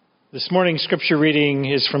This morning's scripture reading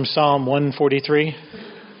is from Psalm 143.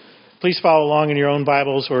 Please follow along in your own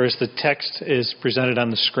Bibles or as the text is presented on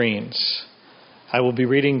the screens. I will be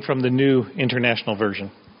reading from the New International Version.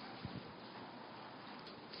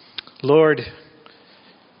 Lord,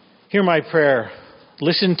 hear my prayer.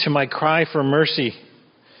 Listen to my cry for mercy.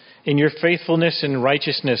 In your faithfulness and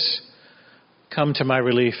righteousness, come to my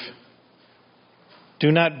relief.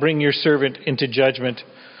 Do not bring your servant into judgment,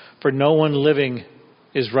 for no one living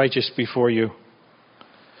is righteous before you.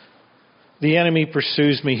 The enemy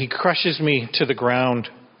pursues me. He crushes me to the ground.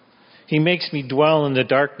 He makes me dwell in the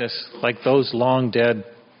darkness like those long dead.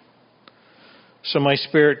 So my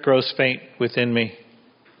spirit grows faint within me.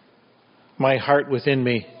 My heart within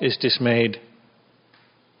me is dismayed.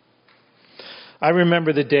 I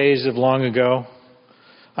remember the days of long ago.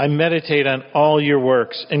 I meditate on all your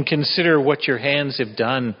works and consider what your hands have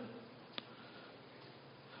done.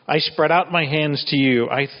 I spread out my hands to you.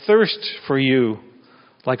 I thirst for you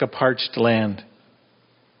like a parched land.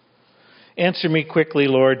 Answer me quickly,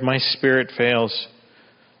 Lord. My spirit fails.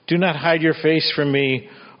 Do not hide your face from me,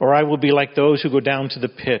 or I will be like those who go down to the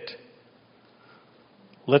pit.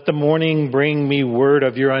 Let the morning bring me word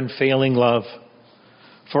of your unfailing love,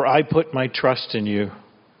 for I put my trust in you.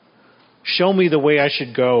 Show me the way I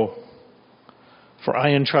should go, for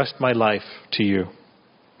I entrust my life to you.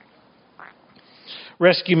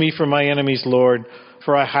 Rescue me from my enemies, Lord,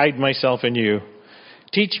 for I hide myself in you.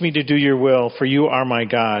 Teach me to do your will, for you are my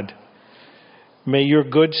God. May your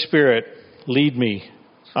good spirit lead me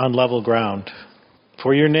on level ground.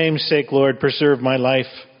 For your name's sake, Lord, preserve my life.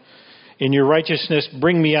 In your righteousness,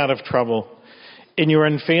 bring me out of trouble. In your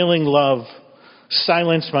unfailing love,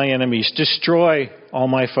 silence my enemies. Destroy all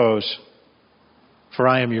my foes, for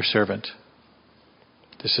I am your servant.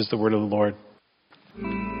 This is the word of the Lord.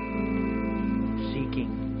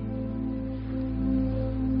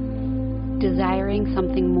 Desiring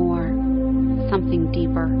something more, something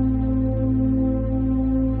deeper.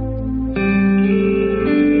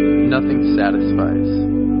 Nothing satisfies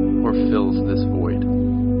or fills this void.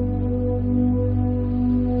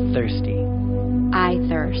 Thirsty. I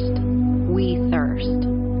thirst. We thirst.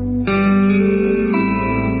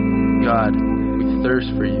 God, we thirst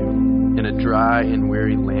for you in a dry and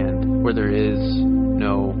weary land where there is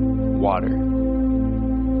no water.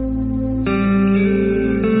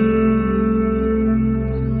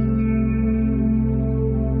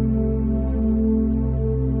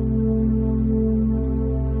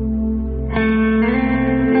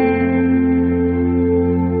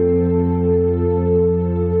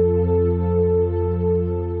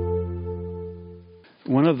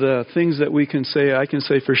 One of the things that we can say, I can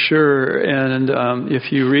say for sure, and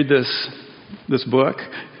if you read this book,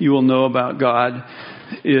 you will know about God,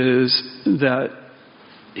 is that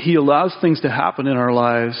He allows things to happen in our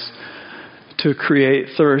lives to create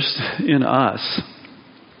thirst in us.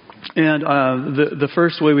 And the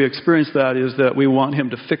first way we experience that is that we want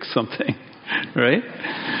Him to fix something, right?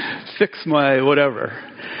 Fix my whatever.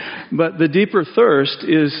 But the deeper thirst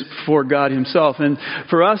is for God Himself. And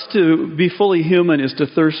for us to be fully human is to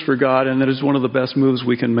thirst for God, and that is one of the best moves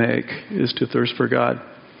we can make, is to thirst for God.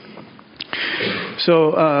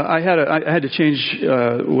 So I had to change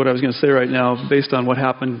what I was going to say right now based on what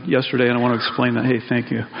happened yesterday, and I want to explain that. Hey, thank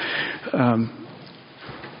you.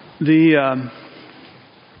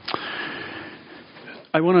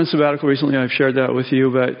 I went on a sabbatical recently. I've shared that with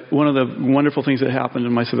you, but one of the wonderful things that happened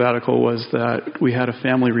in my sabbatical was that we had a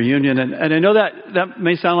family reunion. And I know that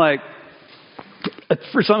may sound like,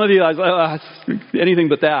 for some of you, I was like, anything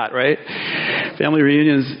but that, right? Family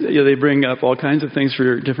reunions, they bring up all kinds of things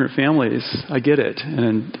for different families. I get it.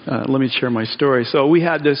 And let me share my story. So we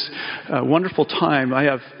had this wonderful time.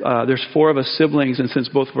 There's 4 of us siblings, and since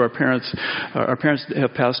both of our parents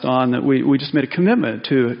have passed on, that we just made a commitment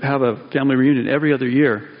to have a family reunion every other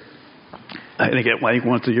year. I think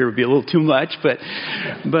once a year would be a little too much, but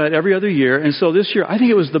every other year. And so this year, I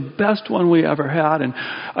think it was the best one we ever had, and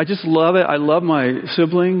I just love it. I love my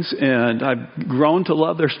siblings, and I've grown to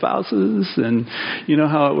love their spouses, and you know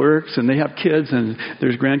how it works. And they have kids, and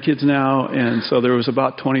there's grandkids now, and so there was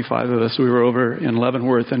about 25 of us. We were over in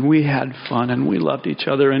Leavenworth, and we had fun, and we loved each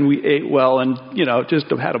other, and we ate well, and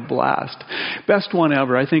just had a blast. Best one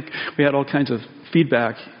ever. I think we had all kinds of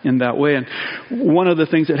feedback in that way. And one of the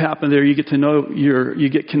things that happened there, you get to know you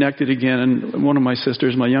get connected again. And one of my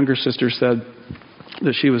sisters, my younger sister, said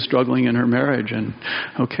that she was struggling in her marriage. And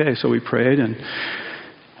okay, so we prayed, and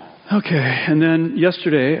okay. And then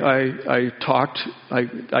yesterday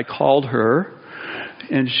I called her,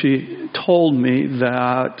 and she told me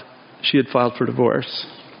that she had filed for divorce.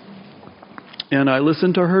 And I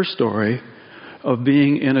listened to her story, of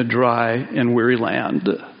being in a dry and weary land,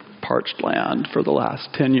 parched land for the last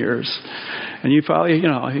 10 years. And you probably,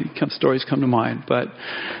 stories come to mind.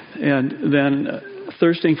 And then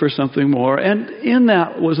thirsting for something more. And in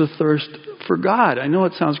that was a thirst for God. I know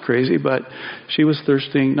it sounds crazy, but she was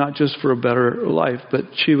thirsting not just for a better life, but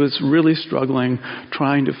she was really struggling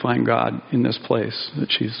trying to find God in this place that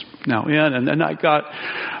she's now in. And then I got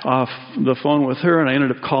off the phone with her, and I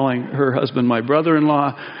ended up calling her husband my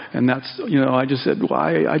brother-in-law. And that's, I just said,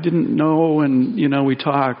 why? I didn't know. And, we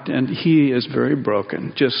talked. And he is very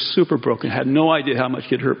broken, just super broken. Had no idea how much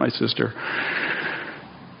he'd hurt my sister.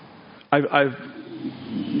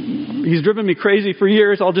 He's driven me crazy for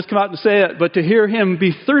years. I'll just come out and say it. But to hear him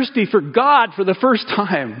be thirsty for God for the first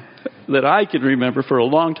time that I can remember for a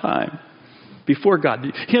long time, before God,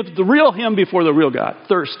 the real him before the real God,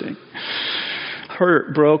 thirsting,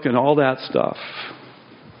 hurt, broken, all that stuff.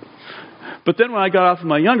 But then when I got off of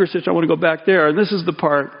my younger sister, I want to go back there. And this is the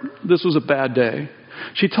part, this was a bad day.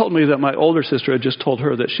 She told me that my older sister had just told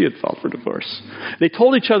her that she had filed for divorce. They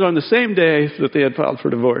told each other on the same day that they had filed for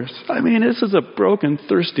divorce. I mean, this is a broken,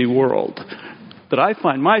 thirsty world that I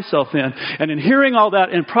find myself in. And in hearing all that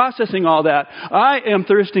and processing all that, I am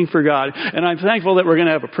thirsting for God. And I'm thankful that we're going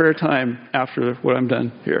to have a prayer time after what I'm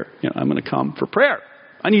done here. I'm going to come for prayer.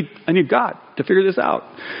 I need God to figure this out.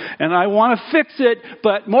 And I want to fix it,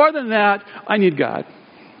 but more than that, I need God.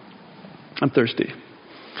 I'm thirsty.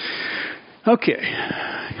 Okay,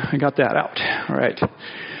 I got that out. All right.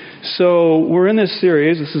 So we're in this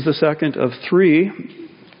series. This is the second of 3,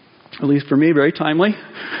 at least for me, very timely.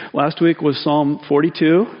 Last week was Psalm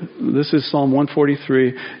 42. This is Psalm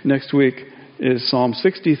 143. Next week is Psalm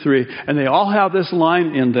 63. And they all have this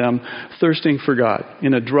line in them, thirsting for God,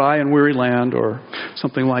 in a dry and weary land or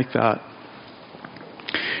something like that.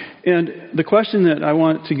 And the question that I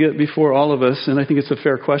want to get before all of us, and I think it's a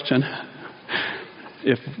fair question,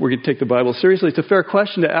 if we're going to take the Bible seriously, it's a fair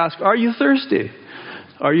question to ask, are you thirsty?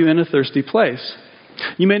 Are you in a thirsty place?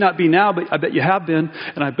 You may not be now, but I bet you have been,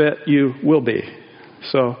 and I bet you will be.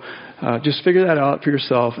 So just figure that out for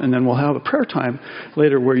yourself, and then we'll have a prayer time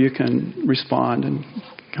later where you can respond and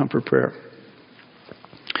come for prayer.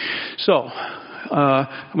 So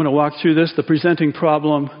I'm going to walk through this, the presenting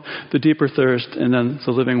problem, the deeper thirst, and then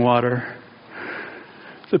the living water.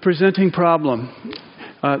 The presenting problem.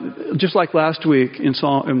 Just like last week in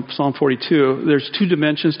Psalm 42, there's 2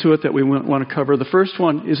 dimensions to it that we want to cover. The first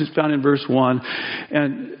one is found in verse 1,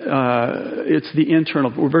 and it's the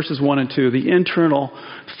internal, verses 1 and 2, the internal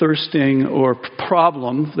thirsting or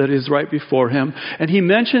problem that is right before him. And he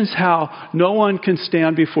mentions how no one can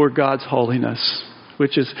stand before God's holiness,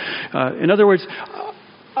 which is, in other words,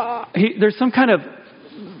 there's some kind of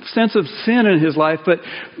sense of sin in his life, but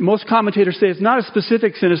most commentators say it's not a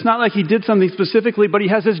specific sin. It's not like he did something specifically, but he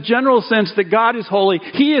has this general sense that God is holy.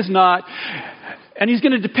 He is not. And he's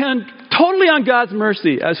going to depend totally on God's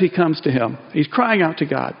mercy as he comes to him. He's crying out to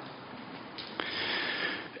God.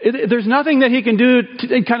 There's nothing that he can do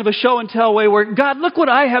in kind of a show and tell way where, God, look what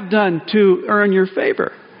I have done to earn your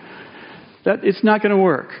favor. That it's not going to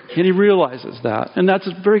work. And he realizes that. And that's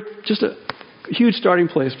just a huge starting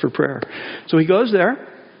place for prayer. So he goes there.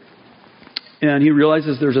 And he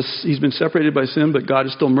realizes he's been separated by sin, but God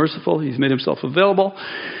is still merciful. He's made himself available.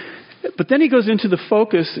 But then he goes into the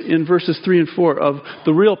focus in verses 3 and 4 of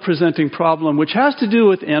the real presenting problem, which has to do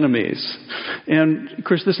with enemies. And, of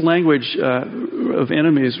course, this language of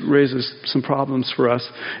enemies raises some problems for us,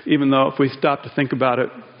 even though if we stop to think about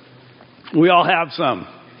it, we all have some.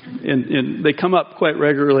 And they come up quite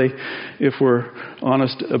regularly if we're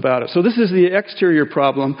honest about it. So this is the exterior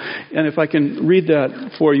problem. And if I can read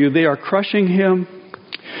that for you, they are crushing him.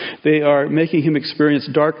 They are making him experience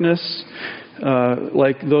darkness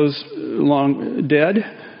like those long dead.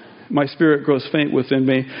 My spirit grows faint within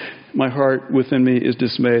me. My heart within me is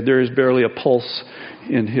dismayed. There is barely a pulse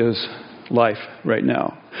in his life right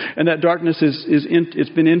now. And that darkness it's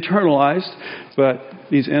been internalized, but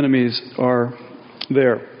these enemies are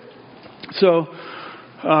there. So,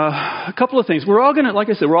 a couple of things. We're all going to, like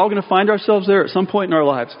I said, we're all going to find ourselves there at some point in our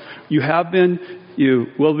lives. You have been, you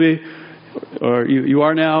will be, or you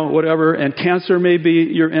are now, whatever. And cancer may be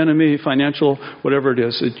your enemy, financial, whatever it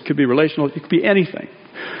is. It could be relational. It could be anything.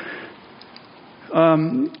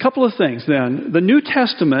 Couple of things then. The New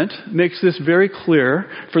Testament makes this very clear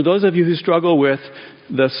for those of you who struggle with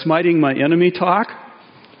the smiting my enemy talk.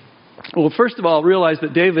 Well, first of all, realize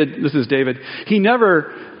that David, he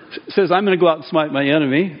never says, I'm going to go out and smite my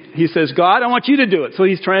enemy. He says, God, I want you to do it. So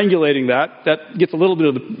he's triangulating that. That gets a little bit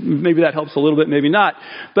of maybe that helps a little bit, maybe not.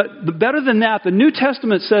 But better than that, the New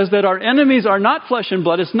Testament says that our enemies are not flesh and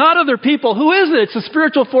blood. It's not other people. Who is it? It's the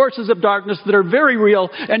spiritual forces of darkness that are very real.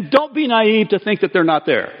 And don't be naive to think that they're not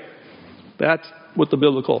there. That's what the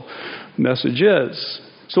biblical message is.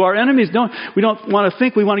 So our enemies we don't want to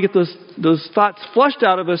think, we want to get those thoughts flushed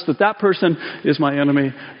out of us that person is my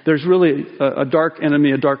enemy. There's really a dark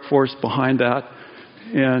enemy, a dark force behind that.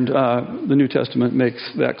 And the New Testament makes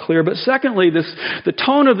that clear. But secondly, the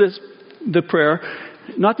tone of the prayer,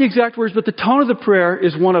 not the exact words, but the tone of the prayer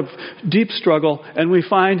is one of deep struggle. And we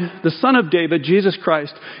find the Son of David, Jesus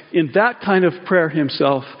Christ, in that kind of prayer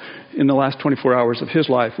himself in the last 24 hours of his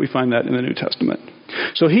life. We find that in the New Testament.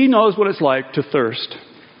 So he knows what it's like to thirst.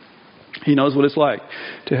 He knows what it's like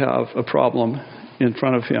to have a problem in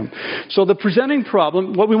front of him. So the presenting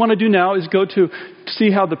problem, what we want to do now is go to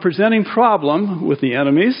see how the presenting problem with the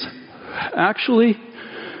enemies actually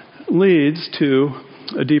leads to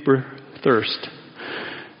a deeper thirst.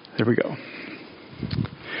 There we go.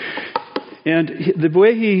 And the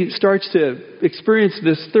way he starts to experience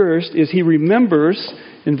this thirst is he remembers,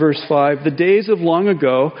 in verse 5, the days of long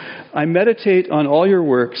ago, I meditate on all your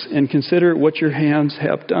works and consider what your hands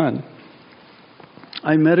have done.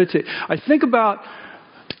 I meditate. I think about,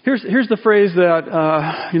 here's the phrase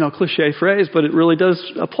that, cliche phrase, but it really does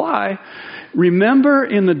apply. Remember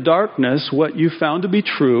in the darkness what you found to be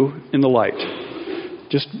true in the light.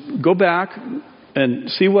 Just go back and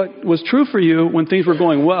see what was true for you when things were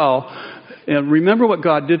going well. And remember what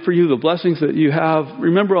God did for you, the blessings that you have.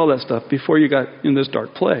 Remember all that stuff before you got in this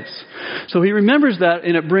dark place. So he remembers that,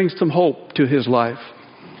 and it brings some hope to his life.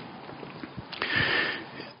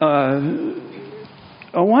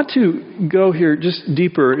 I want to go here just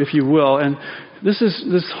deeper, if you will, and these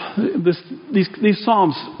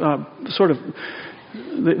Psalms sort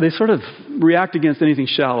of react against anything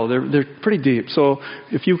shallow. They're pretty deep. So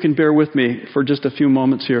if you can bear with me for just a few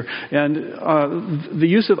moments here, and the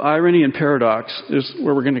use of irony and paradox is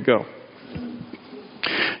where we're going to go.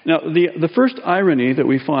 Now, the first irony that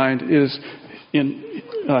we find is in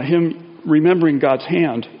him remembering God's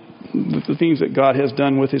hand. The things that God has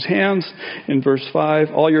done with his hands. In verse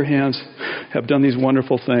 5, all your hands have done these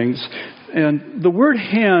wonderful things. And the word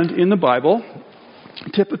hand in the Bible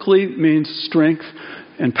typically means strength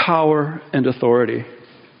and power and authority.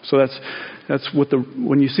 So that's what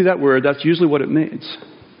when you see that word, that's usually what it means.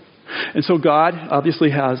 And so God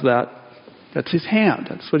obviously has that. That's his hand.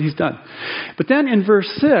 That's what he's done. But then in verse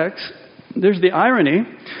 6, there's the irony,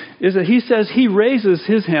 is that he says he raises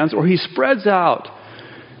his hands, or he spreads out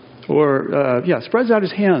spreads out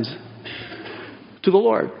his hands to the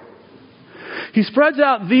Lord. He spreads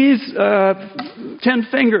out these 10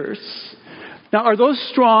 fingers. Now, are those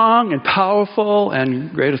strong and powerful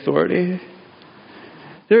and great authority?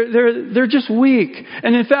 They're just weak.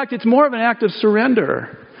 And in fact, it's more of an act of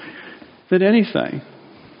surrender than anything.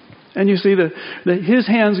 And you see that his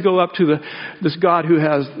hands go up to this God who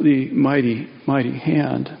has the mighty, mighty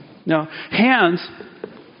hand. Now, hands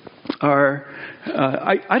are,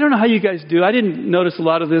 I don't know how you guys do. I didn't notice a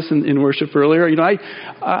lot of this in worship earlier. I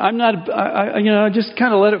just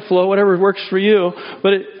kind of let it flow, whatever works for you.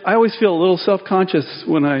 But I always feel a little self-conscious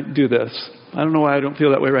when I do this. I don't know why I don't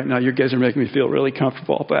feel that way right now. You guys are making me feel really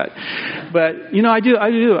comfortable. But I do.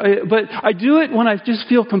 But I do it when I just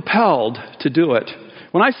feel compelled to do it.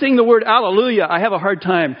 When I sing the word Alleluia, I have a hard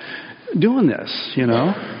time doing this,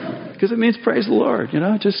 because it means praise the Lord, do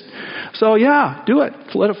it.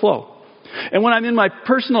 Let it flow. And when I'm in my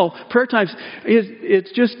personal prayer times,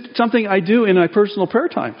 it's just something I do in my personal prayer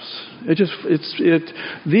times.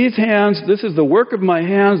 These hands, this is the work of my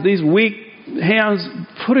hands, these weak hands,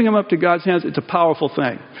 putting them up to God's hands, it's a powerful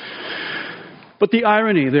thing. But the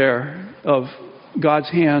irony there of God's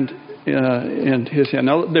hand and his hand.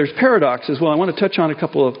 Now, there's paradox as well. I want to touch on a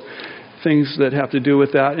couple of things that have to do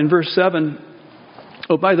with that. In verse 7,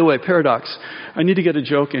 oh, by the way, paradox. I need to get a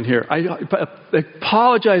joke in here. I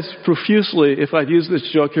apologize profusely if I've used this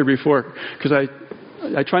joke here before, because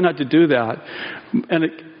I try not to do that. And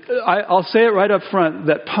I'll say it right up front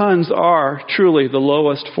that puns are truly the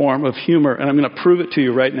lowest form of humor, and I'm going to prove it to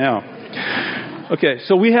you right now. Okay,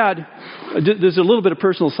 so there's a little bit of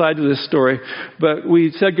personal side to this story, but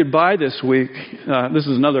we said goodbye this week. This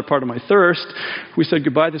is another part of my thirst. We said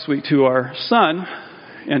goodbye this week to our son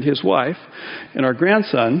and his wife and our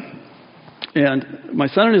grandson. And my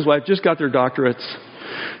son and his wife just got their doctorates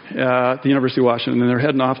at the University of Washington, and they're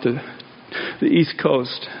heading off to the East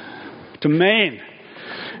Coast, to Maine.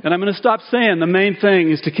 And I'm going to stop saying the main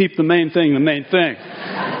thing is to keep the main thing the main thing.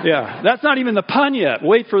 Yeah, that's not even the pun yet.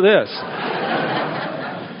 Wait for this.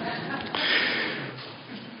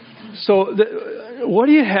 So what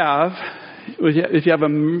do you have if you have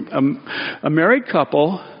a married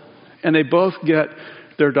couple and they both get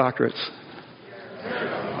their doctorates?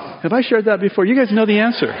 Have I shared that before? You guys know the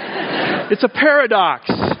answer. It's a paradox.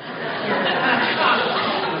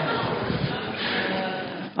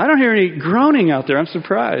 I don't hear any groaning out there. I'm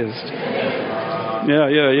surprised.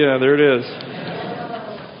 Yeah, there it is.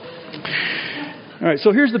 All right,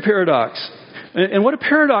 so here's the paradox. And what a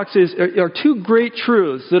paradox is are two great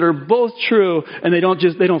truths that are both true, and they don't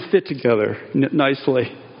fit together nicely.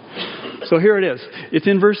 So here it is. It's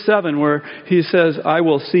in verse 7 where he says, I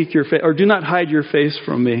will seek your face, or do not hide your face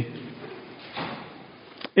from me.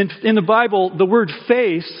 In the Bible, the word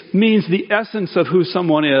face means the essence of who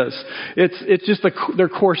someone is. It's just their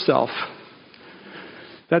core self.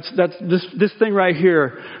 That's this thing right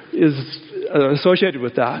here is associated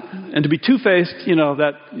with that. And to be two-faced,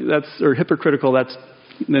 that's or hypocritical. That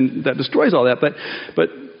destroys all that. But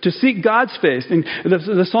to seek God's face, and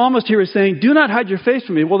the psalmist here is saying, "Do not hide your face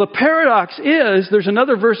from me." Well, the paradox is there's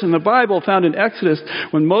another verse in the Bible found in Exodus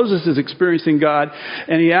when Moses is experiencing God,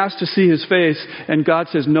 and he asks to see His face, and God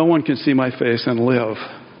says, "No one can see my face and live."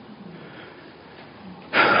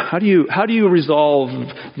 How do you resolve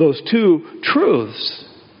those two truths?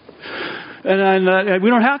 And we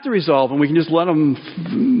don't have to resolve them. We can just let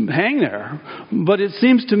them hang there. But it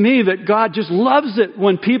seems to me that God just loves it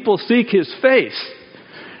when people seek His face.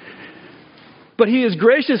 But He is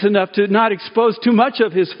gracious enough to not expose too much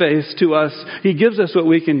of His face to us. He gives us what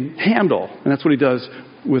we can handle. And that's what He does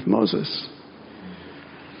with Moses.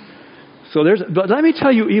 But let me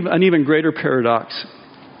tell you an even greater paradox.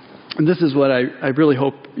 And this is what I really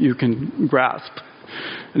hope you can grasp.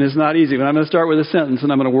 And it's not easy, but I'm going to start with a sentence and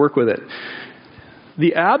I'm going to work with it.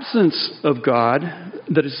 The absence of God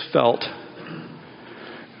that is felt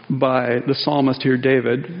by the psalmist here,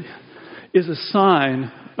 David, is a sign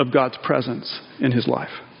of God's presence in his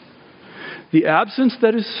life. The absence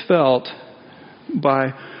that is felt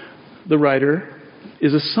by the writer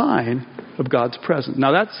is a sign of God's presence.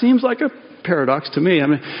 Now that seems like a paradox to me. I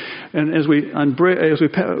mean, and as we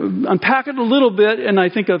unpack it a little bit, and I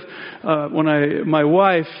think of my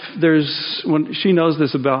wife. When she knows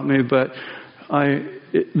this about me, but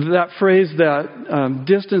that phrase that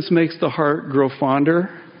distance makes the heart grow fonder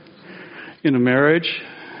in a marriage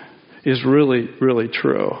is really, really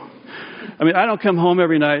true. I mean, I don't come home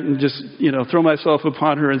every night and just, throw myself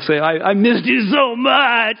upon her and say, I missed you so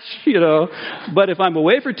much, But if I'm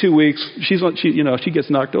away for 2 weeks, she gets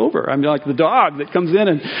knocked over. I'm like the dog that comes in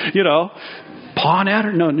and, pawing at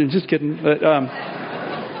her. No, just kidding. But,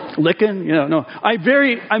 licking, no. I'm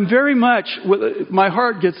very much, my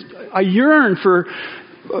heart I yearn for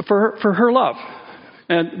her love.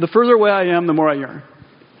 And the further away I am, the more I yearn.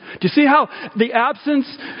 Do you see how the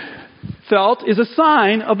absence felt is a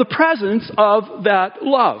sign of the presence of that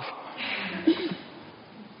love?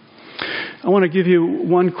 I want to give you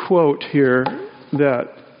one quote here that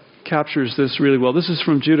captures this really well. This is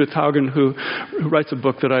from Judith Haugen, who writes a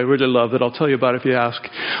book that I really love that I'll tell you about if you ask.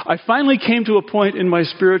 I finally came to a point in my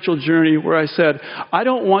spiritual journey where I said, I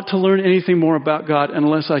don't want to learn anything more about God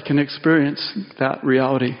unless I can experience that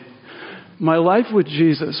reality. My life with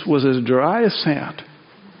Jesus was as dry as sand.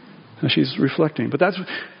 And she's reflecting. But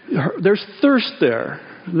there's thirst there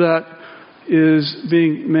that is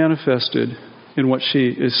being manifested in what she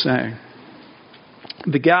is saying.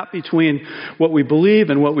 The gap between what we believe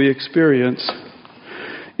and what we experience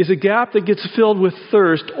is a gap that gets filled with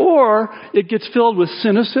thirst, or it gets filled with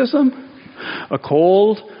cynicism, a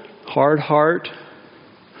cold, hard heart,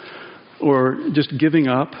 or just giving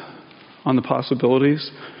up on the possibilities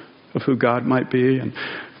of who God might be and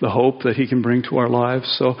the hope that He can bring to our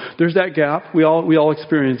lives. So there's that gap. We all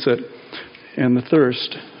experience it, and the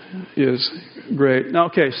thirst is great. Now,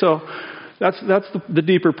 okay, so that's the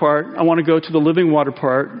deeper part. I want to go to the living water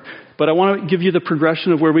part, but I want to give you the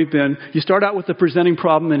progression of where we've been. You start out with the presenting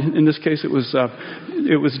problem, and in this case, it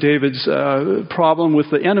was David's problem with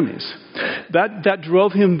the enemies. That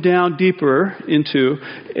drove him down deeper into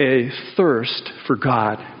a thirst for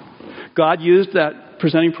God. God used that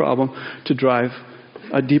presenting problem to drive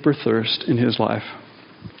a deeper thirst in his life.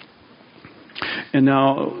 And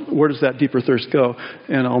now, where does that deeper thirst go?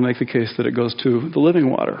 And I'll make the case that it goes to the living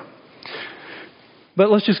water. But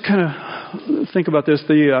let's just kind of think about this.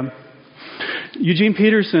 Eugene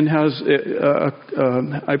Peterson has,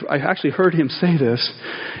 I actually heard him say this,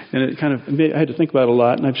 and it kind of I had to think about it a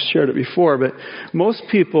lot, and I've shared it before, but most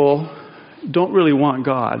people don't really want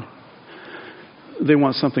God. They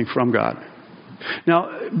want something from God.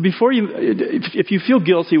 Now, before if you feel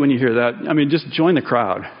guilty when you hear that, I mean, just join the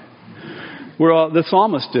crowd. The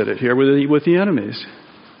psalmist did it here with the enemies.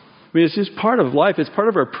 I mean, it's just part of life. It's part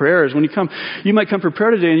of our prayers. When you might come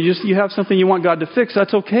prepared today and you have something you want God to fix.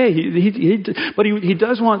 That's okay. But he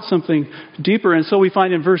does want something deeper. And so we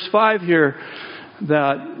find in verse 5 here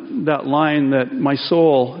that line that my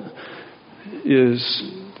soul is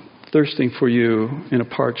thirsting for you in a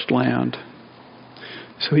parched land.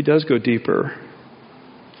 So he does go deeper.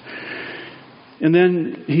 And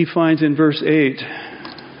then he finds in verse 8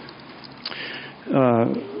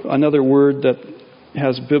 another word that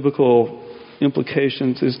has biblical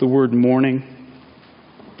implications is the word morning.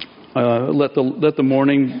 Let the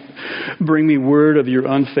morning bring me word of your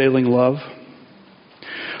unfailing love.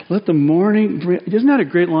 Let the morning bring, isn't that a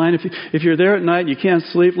great line? If you're there at night and you can't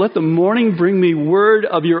sleep, let the morning bring me word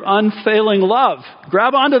of your unfailing love.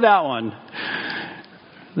 Grab onto that one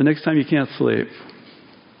the next time you can't sleep.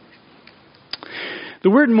 The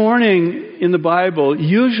word morning in the Bible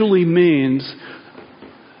usually means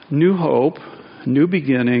new hope, new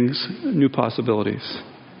beginnings, new possibilities.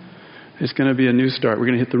 It's going to be a new start. We're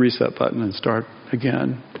going to hit the reset button and start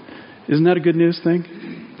again. Isn't that a good news thing?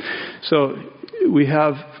 So we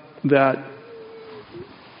have that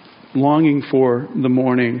longing for the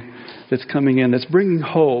morning that's coming in, that's bringing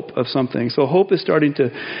hope of something. So hope is starting to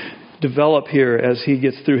develop here as he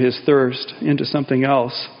gets through his thirst into something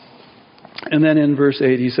else. And then in verse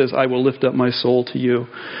 8 he says, I will lift up my soul to you.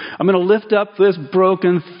 I'm going to lift up this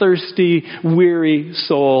broken, thirsty, weary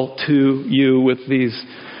soul to you with these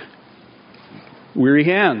weary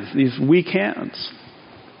hands, these weak hands.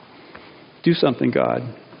 Do something, God.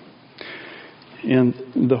 And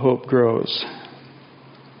the hope grows.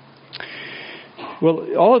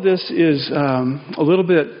 Well, all of this is a little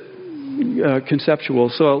bit conceptual.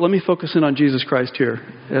 So let me focus in on Jesus Christ here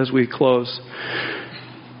as we close.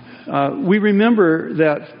 We remember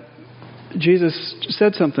that Jesus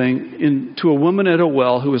said something to a woman at a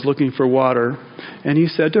well who was looking for water. And he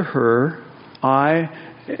said to her, I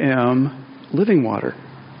am living water.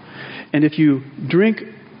 And if you drink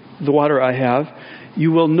the water I have,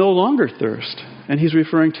 you will no longer thirst. And he's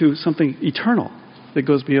referring to something eternal that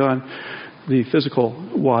goes beyond the physical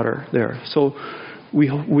water there. So we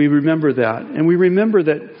remember that. And we remember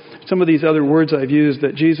that some of these other words I've used,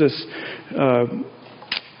 that Jesus, when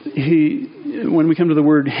we come to the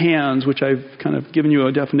word hands, which I've kind of given you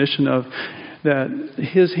a definition of, that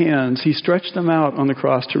his hands, he stretched them out on the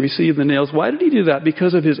cross to receive the nails. Why did he do that?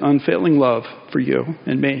 Because of his unfailing love for you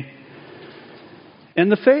and me.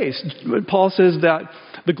 And the face. Paul says that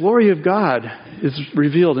the glory of God is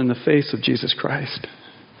revealed in the face of Jesus Christ.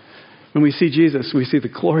 When we see Jesus, we see the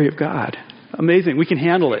glory of God. Amazing. We can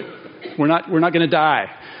handle it. We're not going to die.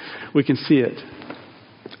 We can see it.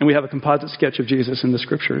 And we have a composite sketch of Jesus in the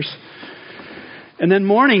Scriptures. And then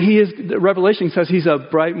morning, Revelation says he's a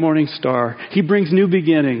bright morning star. He brings new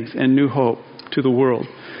beginnings and new hope to the world.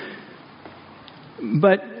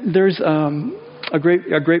 But there's a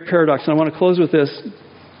great paradox, and I want to close with this.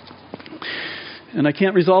 And I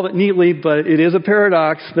can't resolve it neatly, but it is a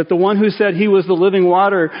paradox that the one who said he was the living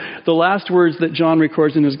water, the last words that John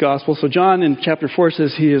records in his gospel. So John in chapter 4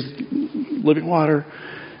 says he is living water.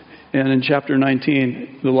 And in chapter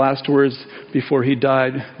 19, the last words before he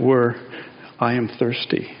died were, I am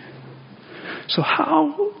thirsty. So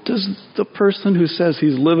how does the person who says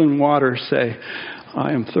he's living water say,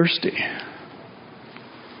 I am thirsty?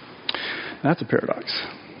 That's a paradox.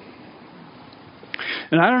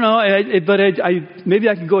 And I don't know, maybe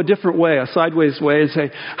I could go a different way, a sideways way, and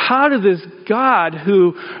say, how did this God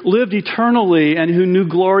who lived eternally and who knew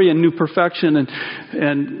glory and knew perfection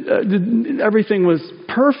and everything was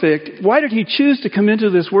perfect, why did he choose to come into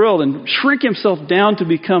this world and shrink himself down to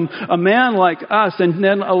become a man like us and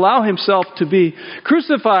then allow himself to be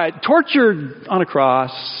crucified, tortured on a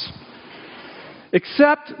cross?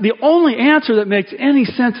 Except the only answer that makes any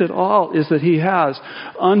sense at all is that he has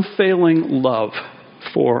unfailing love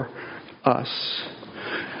for us.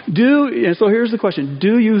 And so here's the question.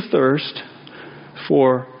 Do you thirst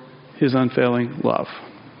for his unfailing love?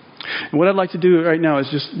 And what I'd like to do right now is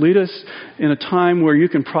just lead us in a time where you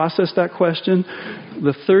can process that question.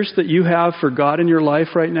 The thirst that you have for God in your life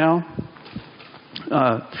right now.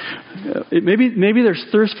 Maybe there's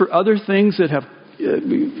thirst for other things that have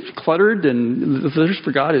cluttered and the thirst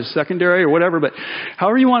for God is secondary or whatever, but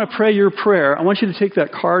however you want to pray your prayer, I want you to take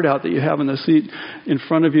that card out that you have in the seat in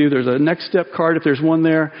front of you. There's a next step card if there's one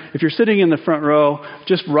there. If you're sitting in the front row,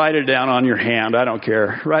 just write it down on your hand. I don't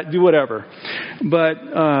care. Do whatever.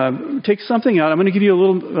 But take something out. I'm going to give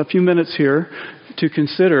you a few minutes here to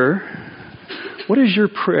consider what is your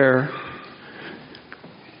prayer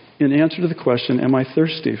in answer to the question, am I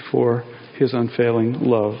thirsty for his unfailing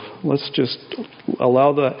love? Let's just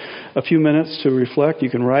allow a few minutes to reflect.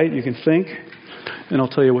 You can write, you can think, and I'll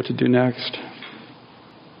tell you what to do next.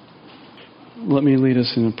 Let me lead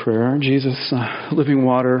us in a prayer. Jesus, living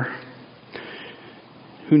water,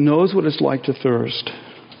 who knows what it's like to thirst,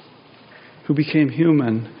 who became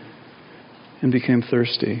human and became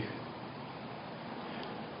thirsty.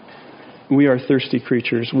 We are thirsty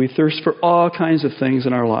creatures. We thirst for all kinds of things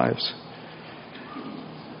in our lives.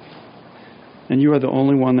 And you are the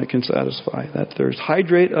only one that can satisfy that thirst.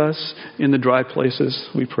 Hydrate us in the dry places,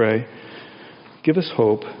 we pray. Give us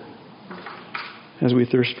hope as we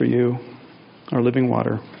thirst for you, our living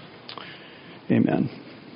water. Amen.